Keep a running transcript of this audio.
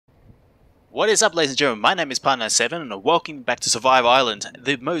What is up, ladies and gentlemen? My name is Partner7 and welcome back to Survive Island,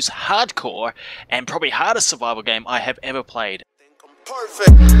 the most hardcore and probably hardest survival game I have ever played.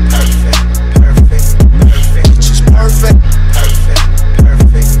 Perfect, perfect, perfect, perfect, just perfect, perfect,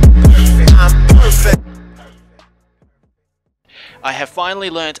 perfect, perfect, I'm perfect. I have finally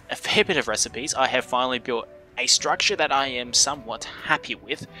learned a fair bit of recipes. I have finally built a structure that I am somewhat happy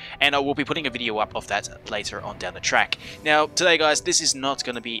with, and I will be putting a video up of that later on down the track. Now, today guys, this is not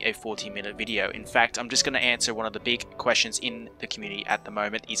going to be a 40-minute video. In fact, I'm just going to answer one of the big questions in the community at the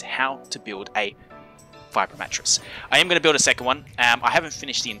moment, is how to build a Fibre mattress. I am going to build a second one. I haven't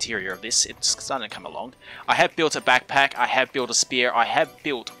finished the interior of this. It's starting to come along. I have built a backpack. I have built a spear. I have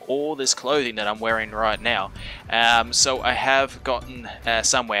built all this clothing that I'm wearing right now. So I have gotten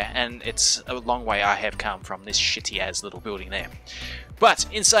somewhere, and it's a long way I have come from this shitty-ass little building there. But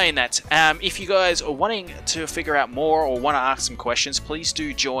in saying that, if you guys are wanting to figure out more or want to ask some questions, please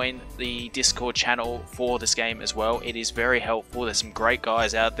do join the Discord channel for this game as well. It is very helpful. There's some great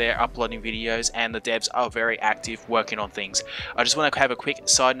guys out there uploading videos, and the devs are very active working on things. I just want to have a quick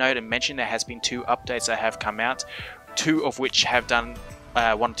side note and mention there has been 2 updates that have come out, 2 of which have done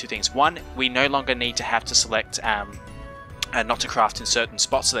one of 2 things. One, we no longer need to have to select not to craft in certain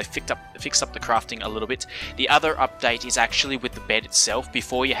spots, so they fixed up the crafting a little bit. The other update is actually with the bed itself.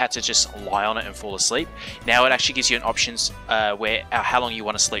 Before you had to just lie on it and fall asleep. Now it actually gives you an options where how long you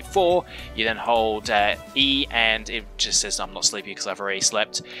want to sleep for. You then hold E and it just says I'm not sleepy because I've already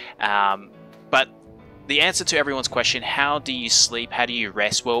slept. But the answer to everyone's question, how do you sleep, how do you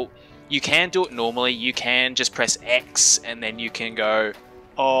rest? Well, you can do it normally. You can just press X and then you can go,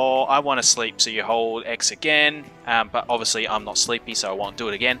 oh, I want to sleep, so you hold X again, but obviously I'm not sleepy, so I won't do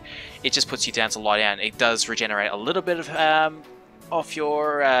it again. It just puts you down to lie down. It does regenerate a little bit of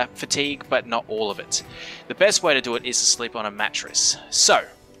your fatigue, but not all of it. The best way to do it is to sleep on a mattress. So,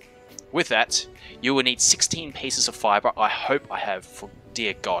 with that, you will need 16 pieces of fibre. I hope I have, for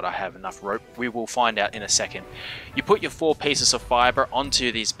dear God, I have enough rope. We will find out in a second. You put your 4 pieces of fibre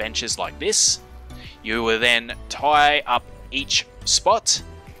onto these benches like this. You will then tie up each spot.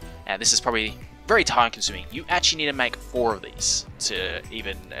 Now this is probably very time consuming. You actually need to make 4 of these to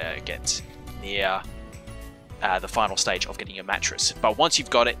even get near the final stage of getting a mattress. But once you've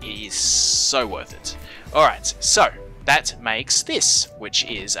got it, it is so worth it. Alright, so that makes this, which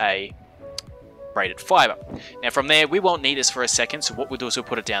is a braided fibre. Now from there, we won't need this for a second, so what we'll do is we'll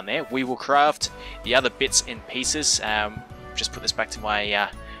put it down there. We will craft the other bits in pieces. Just put this back to my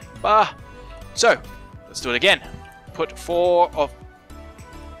bar. So, let's do it again. Put 4 of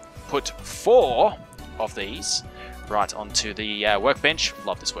these right onto the workbench.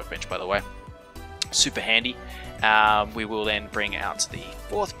 Love this workbench, by the way. Super handy. We will then bring out the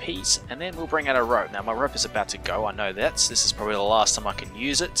 4th piece, and then we'll bring out a rope. Now my rope is about to go. I know that. This is probably the last time I can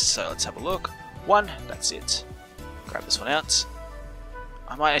use it. So let's have a look. 1. That's it. Grab this one out.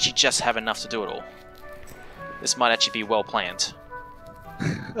 I might actually just have enough to do it all. This might actually be well planned.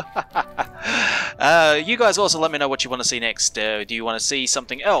 You guys also let me know what you want to see next. Do you want to see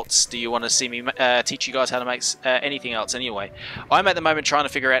something else? Do you want to see me teach you guys how to make anything else anyway? I'm at the moment trying to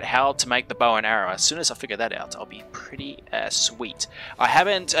figure out how to make the bow and arrow. As soon as I figure that out, I'll be pretty sweet. I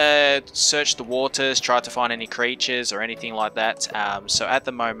haven't searched the waters, tried to find any creatures or anything like that. So at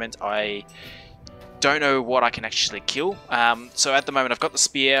the moment I don't know what I can actually kill. So at the moment I've got the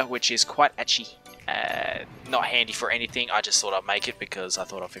spear, which is quite actually not handy for anything. I just thought I'd make it because I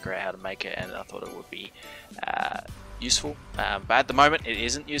thought I'd figure out how to make it, and I thought it would be useful. But at the moment it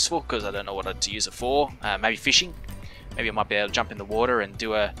isn't useful because I don't know what to use it for. Maybe fishing. Maybe I might be able to jump in the water and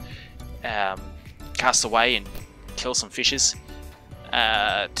do a cast away and kill some fishes.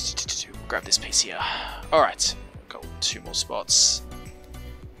 Grab this piece here. Alright, got 2 more spots.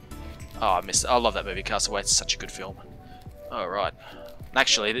 Oh, I missed it. I love that movie, Castaway. It's such a good film. Alright.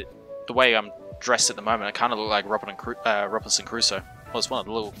 Actually, the way I'm dressed at the moment, I kind of look like Robinson Crusoe. Well, it's one of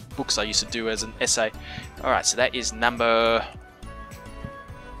the little books I used to do as an essay. Alright, so that is number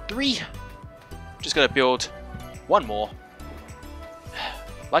 3. Just got to build 1 more.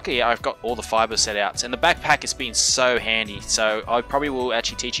 Luckily, I've got all the fibre set out, and the backpack has been so handy, so I probably will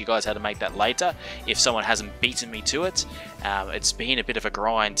actually teach you guys how to make that later, if someone hasn't beaten me to it. It's been a bit of a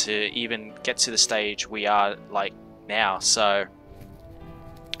grind to even get to the stage we are like now, so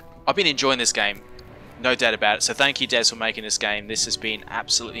I've been enjoying this game, no doubt about it. So thank you, devs, for making this game. This has been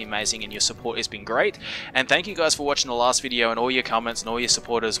absolutely amazing, and your support has been great. And thank you guys for watching the last video and all your comments and all your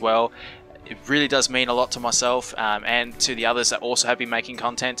support as well. It really does mean a lot to myself and to the others that also have been making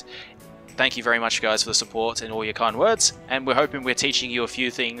content. Thank you very much, guys, for the support and all your kind words. And we're hoping we're teaching you a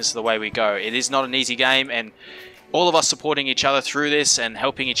few things the way we go. It is not an easy game, and all of us supporting each other through this and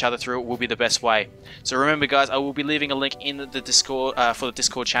helping each other through it will be the best way. So remember guys, I will be leaving a link in the Discord for the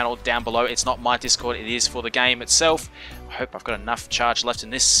Discord channel down below. It's not my Discord, it is for the game itself. I hope I've got enough charge left in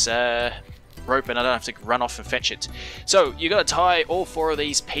this rope and I don't have to run off and fetch it. So you got to tie all 4 of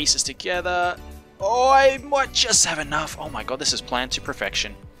these pieces together. Oh, I might just have enough. Oh my god, this is planned to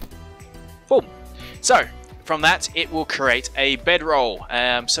perfection. Boom. So from that, it will create a bedroll.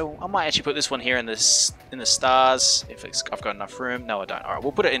 So I might actually put this one here in the stars if I've got enough room. No, I don't. All right,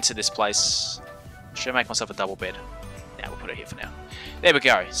 we'll put it into this place. Should I make myself a double bed? Yeah, we'll put it here for now. There we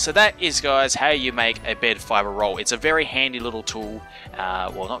go. So that is, guys, how you make a bed fiber roll. It's a very handy little tool.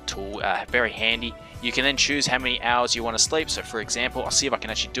 Well, not tool. Very handy. You can then choose how many hours you want to sleep. So, for example, I'll see if I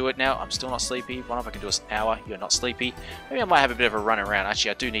can actually do it now. I'm still not sleepy. One if I can do an hour. You're not sleepy. Maybe I might have a bit of a run around. Actually,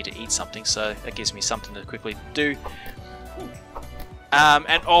 I do need to eat something, so that gives me something to quickly do.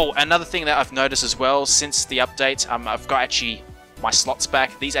 And oh, another thing that I've noticed as well since the update, I've got actually my slots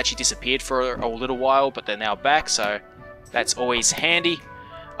back. These actually disappeared for a little while, but they're now back, so that's always handy.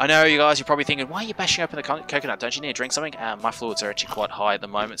 I know you guys, you're probably thinking, why are you bashing open the coconut? Don't you need to drink something? My fluids are actually quite high at the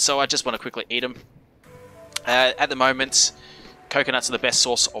moment, so I just want to quickly eat them. At the moment, coconuts are the best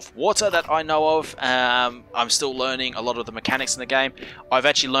source of water that I know of. I'm still learning a lot of the mechanics in the game. I've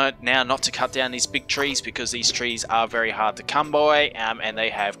actually learned now not to cut down these big trees because these trees are very hard to come by, and they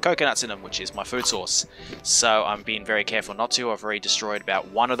have coconuts in them, which is my food source. So I'm being very careful not to. I've already destroyed about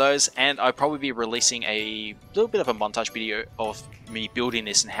 1 of those, and I'll probably be releasing a little bit of a montage video of me building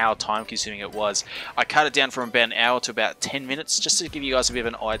this and how time consuming it was. I cut it down from about an hour to about 10 minutes just to give you guys a bit of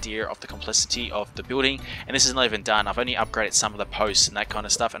an idea of the complexity of the building, and this is not even done. I've only upgraded some of the posts and that kind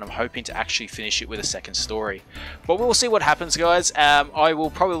of stuff, and I'm hoping to actually finish it with a second story. But we'll see what happens, guys. I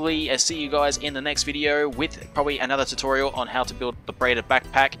will probably see you guys in the next video with probably another tutorial on how to build the braided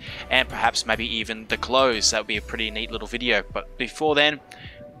backpack and perhaps maybe even the clothes. That would be a pretty neat little video. But before then,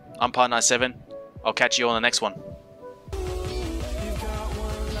 I'm Pie97. I'll catch you on the next one.